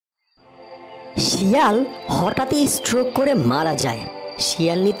শিয়াল হঠাৎই স্ট্রোক করে মারা যায়।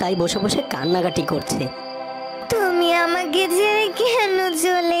 শিয়ালনি তাই বসে বসে কান্নাকাটি করছে। তুমি আমাকে ছেড়ে কেন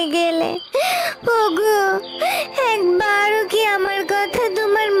চলে গেলে? ওগো, একবারও কি আমার কথা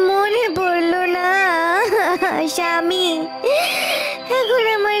তোমার মনে পড়লো না? স্বামী, এখন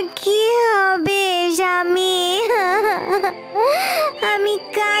আমার কি হবে স্বামী? আমি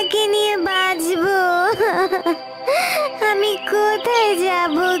কাকে নিয়ে বাঁচবো? আমি কোথায়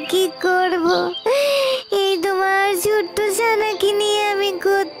যাব, কি করব? এই তোমার ছোট্ট ছানাকে নিয়ে আমি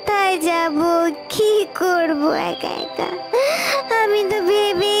কোথায় যাব, কি করব একা একা? আমি তো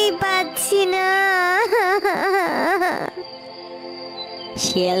ভেবেই পাচ্ছি না।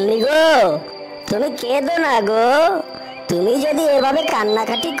 শিয়ালনি গো, তুমি কেঁদো না গো। তুমি যদি এভাবে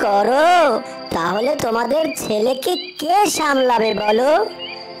কান্নাকাটি করো তাহলে তোমাদের ছেলেকে কে সামলাবে বলো?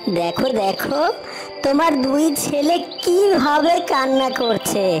 দেখো দেখো, তোমার দুই ছেলে কিভাবে কান্না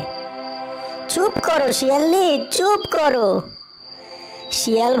করছে। চুপ করো শিয়ালনি, চুপ করো।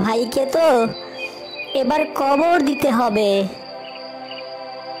 শিয়াল ভাইকে তো এবার কবর দিতে হবে।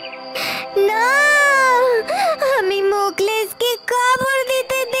 না, আমি মোগলেসকে কবর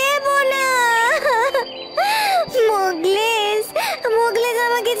দিতে দেব না। মোগলেস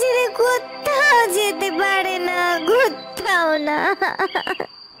আমাকে ছেড়ে কোথাও যেতে পারে না, কোথাও না।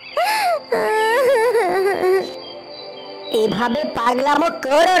 এভাবে পাগলামো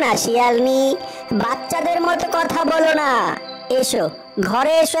করো না শিয়ালনি, বাচ্চাদের মতো কথা বলো না। এসো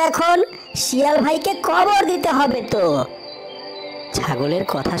ঘরে এসো, এখন শিয়াল ভাইকে কবর দিতে হবে তো। ছাগলের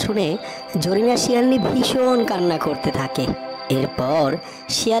কথা শুনে জরিনা শিয়ালনি ভীষণ কান্না করতে থাকে। এরপর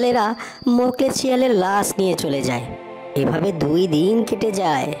শিয়ালেরা মোগলেস শিয়ালের লাশ নিয়ে চলে যায়। এভাবে 2 দিন কেটে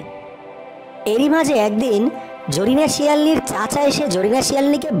যায়। এরই মাঝে একদিন জরিনা শিয়ালনির চাচা এসে জরিনা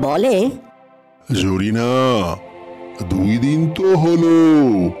শিয়ালনিকে বলে, জরিনা, 2 দিন তো হলো,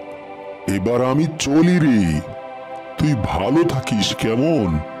 এবার আমি চলি রে। তুই ভালো থাকিস কেমন?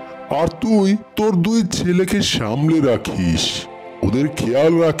 আর তুই তোর 2 ছেলেকে সামলে রাখিস, ওদের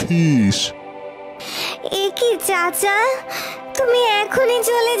খেয়াল রাখিস। এ কি চাচা, তুমি এখনই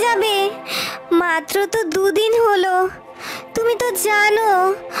চলে যাবে? মাত্র তো 2 দিন হলো। তুমি তো জানো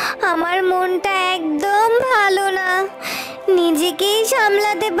আমার মনটা একদম ভালো না, নিজেকেই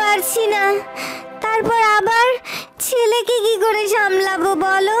সামলাতে পারছি না। তারপর আবার ছেলেকে কি করে সামলাবো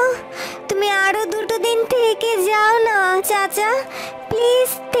বলো? তুমি আরো 2 দিন থেকে যাও না চাচা, প্লিজ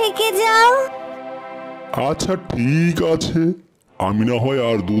থেকে যাও। আচ্ছা ঠিক আছে, আমি না হয়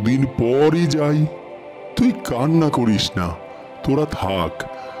আর 2 দিন পরই যাই। তুই কান্না করিস না, তোরা থাক।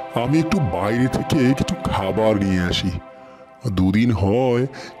 আমি একটু বাইরে থেকে কিছু খাবার নিয়ে আসি। 2 দিন হয়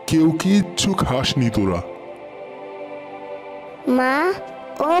কেউ কিচ্ছু খাসনি তোরা। মা,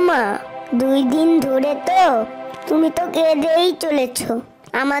 ও মা, 2 দিন ধরে তো তুমি তো কেঁদেই চলেছো।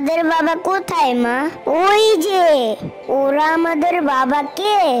 আমাদের বাবা কোথায় মা? ওই যে ওরা আমাদের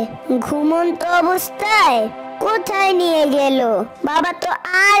বাবাকে ঘুমন্ত অবস্থায় কোথায় নিয়ে গেল। বাবা তো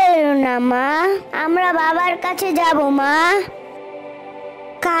আর এলো না মা, আমরা বাবার কাছে যাব মা।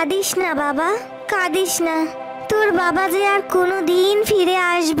 কাঁদিস না বাবা, কাঁদিস না। তোর বাবা যে আর কোনোদিন ফিরে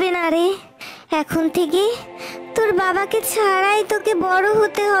আসবে না রে। এখন থেকে তোর বাবাকে ছাড়াই তোকে বড়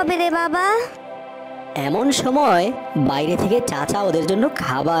হতে হবে রে বাবা। এমন সময় বাইরে থেকে চাচা ওদের জন্য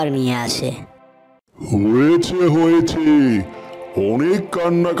খাবার নিয়ে আসে। হয়েছে হয়েছে, অনেক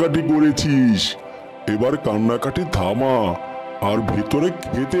কান্নাকাটি করেছিস, এবার কান্নাকাটি থামা আর ভেতরে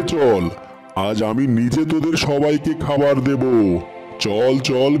খেতে চল। আজ আমি নিজে তোদের সবাইকে খাবার দেব। চল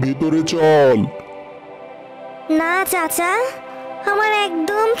চল, ভেতরে চল। না চাচা, আমার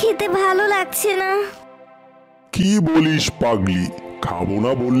একদম খেতে ভালো লাগছে না। কি বলিস পাগলি, খাবো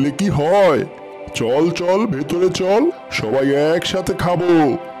না বললে কি হয়? চল চল, ভেতরে চল, সবাই একসাথে খাবো।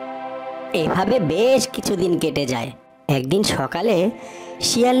 এভাবে বেশ কিছুদিন কেটে যায়। একদিন সকালে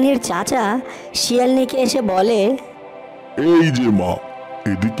শিয়ালনির চাচা শিয়ালনিকে এসে বলে, এই যে মা,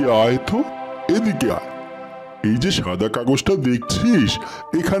 এদিকে আয় তো, এদিকে আয়। এই যে সাদা কাগজটা দেখছিস,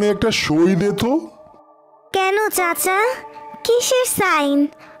 এখানে একটা সই দে তো। কেন চাচা, কিসের সাইন?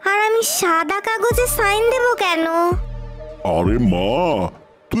 আর আমি সাদা কাগজে সাইন দেব কেন? আরে মা,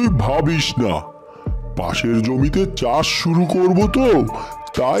 তুই ভাবিস না, পাশের জমিতে চাষ শুরু করব তো,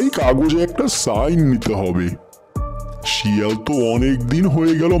 তাই কাগজে একটা সাইন নিতে হবে। শিয়াল তো অনেক দিন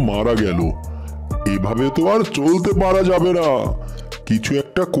হয়ে গেল মারা গেল, এভাবে তো আর চলতে পারা যাবে না। কিছু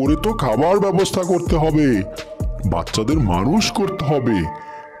একটা করে তো খাবার ব্যবস্থা করতে হবে, বাচ্চাদের মানুষ করতে হবে।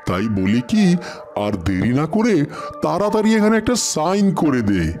 তাই বলি কি, আর দেরি না করে তাড়াতাড়ি এখানে একটা সাইন করে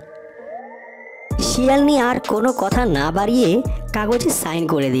দে। শিয়ালনি আর কোনো কথা না বাড়িয়ে কাগজে সাইন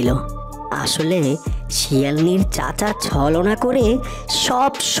করে দিল। আসলে শিয়ালনির চাচা ছলনা করে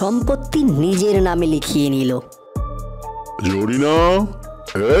সব সম্পত্তি নিজের নামে লিখিয়ে নিল। জরিনা,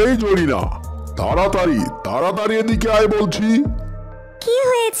 এই জরিনা, তাড়াতাড়ি তাড়াতাড়ি এদিকে আয় বলছি। কি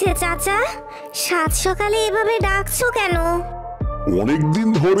হয়েছে চাচা? সাত সকালে এভাবে ডাকছো কেন? অনেকদিন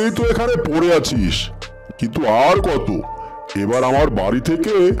ধরেই তো এখানে পড়ে আছিস, কিন্তু আর কত, এবার আমার বাড়ি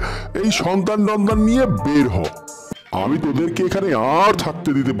থেকে এই সন্তান নিয়ে বের হ। আমি তোদেরকে এখানে আর থাকতে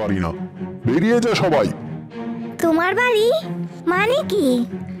দিতে পারি না, বেরিয়ে যা সবাই। তোমার বাড়ি মানে কি?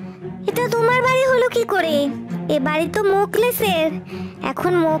 এটা তোমার বাড়ি হলো কি করে? এ বাড়ি তো মোকলেসের,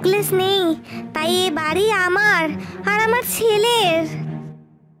 এখন মোকলেস নেই, তাই এ বাড়ি আমার আর আমার ছেলের।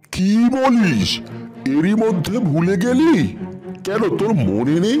 কি বলিস? এরই মধ্যে ভুলে গেলি? কেন তোর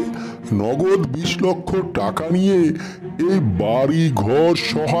মনে নেই? নগদ 20 লক্ষ টাকা নিয়ে এই বাড়ি ঘর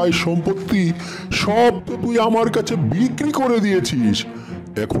সহায় সম্পত্তি সব তো তুই আমার কাছে বিক্রি করে দিয়েছিস।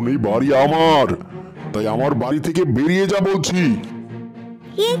 এখন এই বাড়ি আমার, তাই আমার বাড়ি থেকে বেরিয়ে যা বলছি।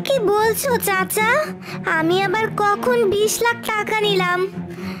 এ কি বলছো চাচা? আমি আবার কখন 20 লাখ টাকা নিলাম?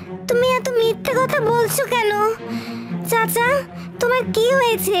 তুমি এত মিথ্যে কথা বলছো কেন? চাচা, তোমার কি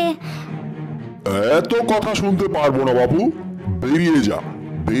হয়েছে? এত কথা শুনতে পারবো না বাবু, বেরিয়ে যা,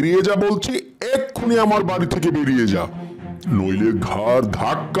 বেরিয়ে যা বলছি, এক্ষুনি আমার বাড়ি থেকে বেরিয়ে যা, নইলে ঘাড়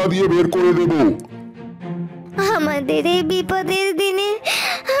ধাক্কা দিয়ে বের করে দেব। আমাদের এই বিপদের দিনে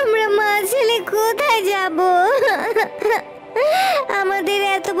আমরা মা ছেলে কোথায় যাব? আমাদের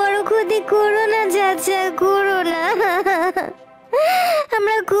এত বড় ক্ষতি করো না চাচা, করো না।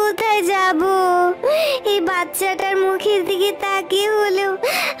 আমরা কোথায় যাব? এই বাচ্চাটার মুখের দিকে তাকিয়ে হলেও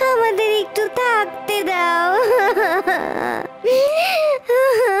আমাদের একটু থাকতে দাও।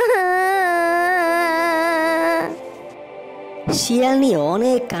 শিয়ালনি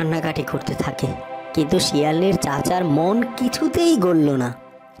অনেক কান্নাকাটি করতে থাকে, কিন্তু শিয়ালনির চাচার মন কিছুতেই গলল না।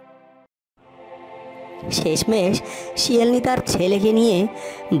 শেষমেশ শিয়ালনি তার ছেলেকে নিয়ে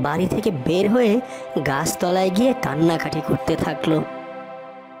বাড়ি থেকে বের হয়ে গাছতলায় গিয়ে কান্নাকাটি করতে থাকলো।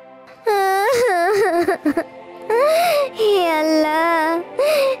 হে আল্লাহ,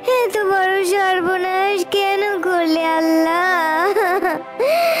 এত বড় সর্বনাশ কেন করলে আল্লাহ?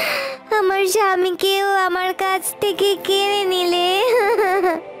 আমার স্বামীকেও আমার কাছ থেকে কেড়ে নিলে,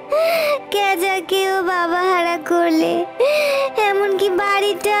 কেজাকেও বাবা হারা করলে, এমনকি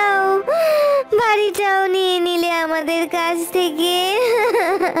বাড়িটাও নিয়ে নিলে আমাদের কাছ থেকে।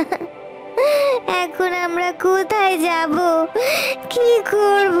 এখন আমরা কোথায় যাব? কি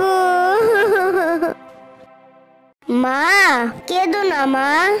করব? মা, কেঁদো না মা,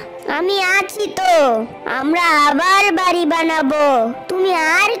 আমি আছি তো, আমরা আবার বাড়ি বানাবো, তুমি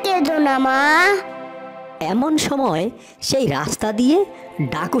আর কেঁদো না মা। এমন সময় সেই রাস্তা দিয়ে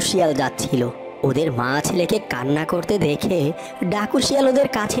ডাকু শিয়াল যাচ্ছিল। ওদের মা ছেলেকে কান্না করতে দেখে ডাকু শিয়াল ওদের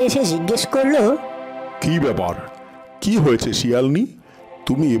কাছে এসে জিজ্ঞেস করলো, কি ব্যাপার, কি হয়েছে শিয়ালনি?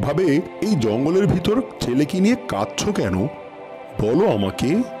 তুমি এভাবে এই জঙ্গলের ভিতর ছেলেকে নিয়ে কাঁদছো কেন? বলো আমাকে।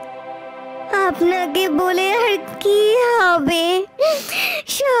 আপনাকে বলে আর কি হবে,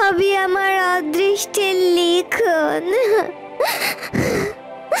 সবই আমার অদৃষ্টের লিখন।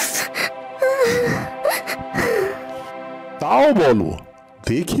 তাও বলো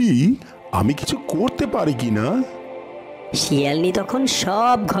দেখি, আমি কিছু করতে পারি কিনা। শিয়ালনি তখন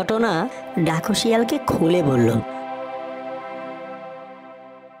সব ঘটনা ডাকু শিয়ালকে খুলে বলল।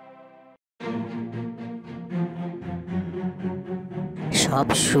 সব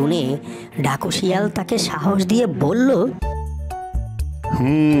শুনে ডাকু শিয়াল তাকে সাহস দিয়ে বলল,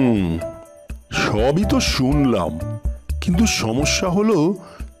 সবই তো শুনলাম, কিন্তু সমস্যা হলো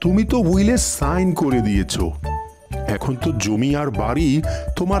তুমি তো উইলে সাইন করে দিয়েছো। এখন তো জমি আর বাড়ি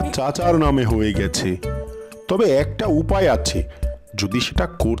তোমার চাচার নামে হয়ে গেছে। তবে একটা উপায় আছে, যদি সেটা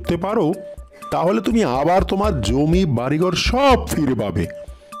করতে পারো তাহলে তুমি আবার তোমার জমি বাড়িঘর সব ফিরে পাবে।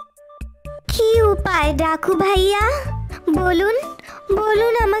 কি উপায় ডাকু ভাইয়া? বলুন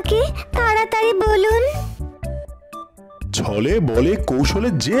বলুন, আমাকে তাড়াতাড়ি বলুন। ছলে বলে কৌশলে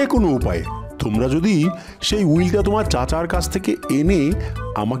যে কোনো উপায়, তোমরা যদি সেই উইলটা তোমার চাচার কাছ থেকে এনে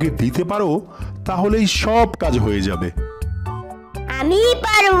আমাকে দিতে পারো তাহলেই সব কাজ হয়ে যাবে। আমি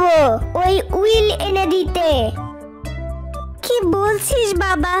পারবো ওই উইল এনে দিতে। কি বলছিস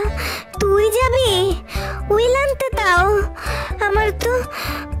বাবা, তুই যাবি উইল আনতে? তাও আমার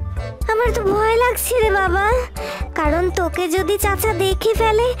তো ভয় লাগছে রে বাবা, কারণ তোকে যদি চাচা দেখে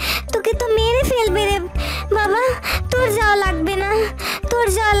ফেলে তোকে তো মেরে ফেলবে রে বাবা। তোর যাওয়া লাগবে না, তোর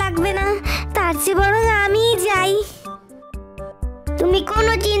যাওয়া লাগবে না, তার চেয়ে বরং আমিই যাই। তুমি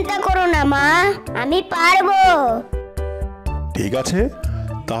কোনো চিন্তা করো না মা, আমি পারবো। ঠিক আছে,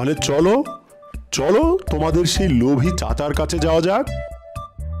 তাহলে চলো চলো তোমাদের সেই লোভী চাচার কাছে যাওয়া যাক।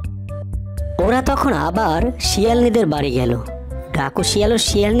 ওরা তখন আবার শিয়ালনিদের বাড়ি গেল। ডাকু শিয়াল ও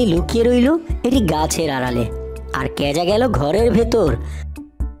শিয়ালনি লুকিয়ে রইল একটি গাছের আড়ালে, আর কেজা গেল ঘরের ভেতর।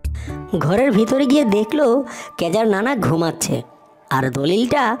 ঘরের ভিতরে গিয়ে দেখলো কেজার নানা ঘুমাচ্ছে, আর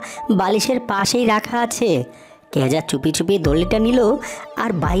দলিলটা বালিশের পাশেই রাখা আছে। কেজা চুপি চুপি দলিলটা নিল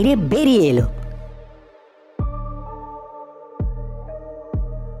আর বাইরে বেরিয়ে এলো।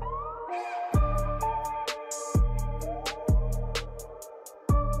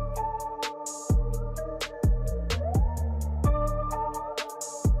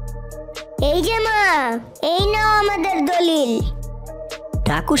 এই যে মা, এই নাও আমাদের দলিল।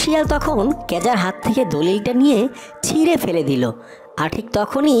 ডাকু শিয়াল তখন কেজার হাত থেকে দলিলটা নিয়ে ছিঁড়ে ফেলে দিল, আর ঠিক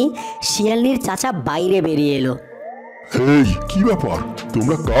তখনই শিয়ালনির চাচা বাইরে বেরিয়ে এলো। এই কি ব্যাপার,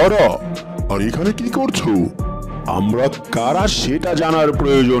 তোমরা কারা আর এখানে কি করছো? আমরা কারা সেটা জানার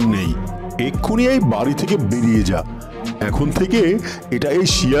প্রয়োজন নেই, এক্ষুনি এই বাড়ি থেকে বেরিয়ে যা। এখন থেকে এটা এই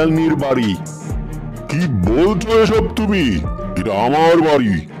শিয়ালনির বাড়ি। কি বলছো এসব তুমি? এটা আমার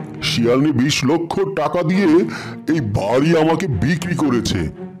বাড়ি। শিয়ালনি 20 লক্ষ টাকা দিয়ে এই বাড়ি আমাকে বিক্রি করেছে।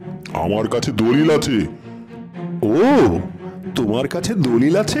 আমার কাছে দলিল আছে। ও, তোমার কাছে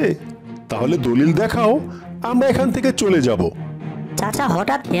দলিল আছে? তাহলে দলিল দেখাও, আমরা এখান থেকে চলে যাব। চাচা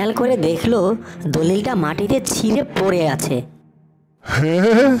হঠাৎ খেয়াল করে দেখলো দলিলটা মাটিতে ছিঁড়ে পড়ে আছে।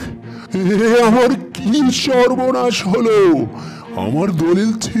 হ্যাঁ, আমার কি সর্বনাশ হলো! আমার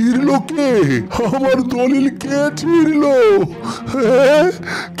দলিল ছিঁড়লো কে? আমার দলিল কে ছিঁড়লো? হ্যাঁ,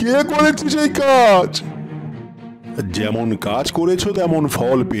 কে করেছে সেই কাজ? যেমন কাজ করেছো তেমন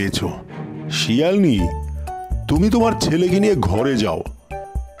ফল পেয়েছো। শিয়ালনি, তুমি তোমার ছেলেকে নিয়ে ঘরে যাও।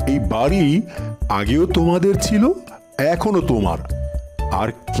 এই বাড়ি আগেও তোমাদের ছিল, এখনো তোমার। আর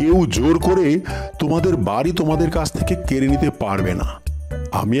কেউ জোর করে তোমাদের বাড়ি তোমাদের কাছ থেকে কেড়ে নিতে পারবে না।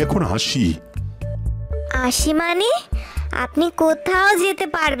 আমি এখন আসি। আসি মানে? আপনি কোথাও যেতে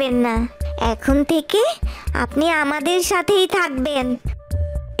পারবেন না। এখন থেকে আপনি আমাদের সাথেই থাকবেন।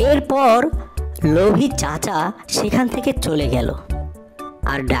 এরপর লোভী চাচা সেখান থেকে চলে গেল,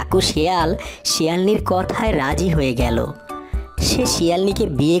 আর ডাকু শিয়াল শিয়ালনির কথায় রাজি হয়ে গেল। সে শিয়ালনিকে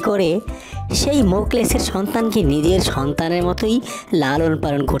বিয়ে করে সেই মোকলেসের সন্তানকে নিজের সন্তানের মতোই লালন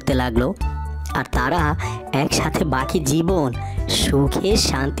পালন করতে লাগলো, আর তারা একসাথে বাকি জীবন সুখে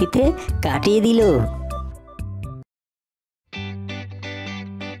শান্তিতে কাটিয়ে দিল।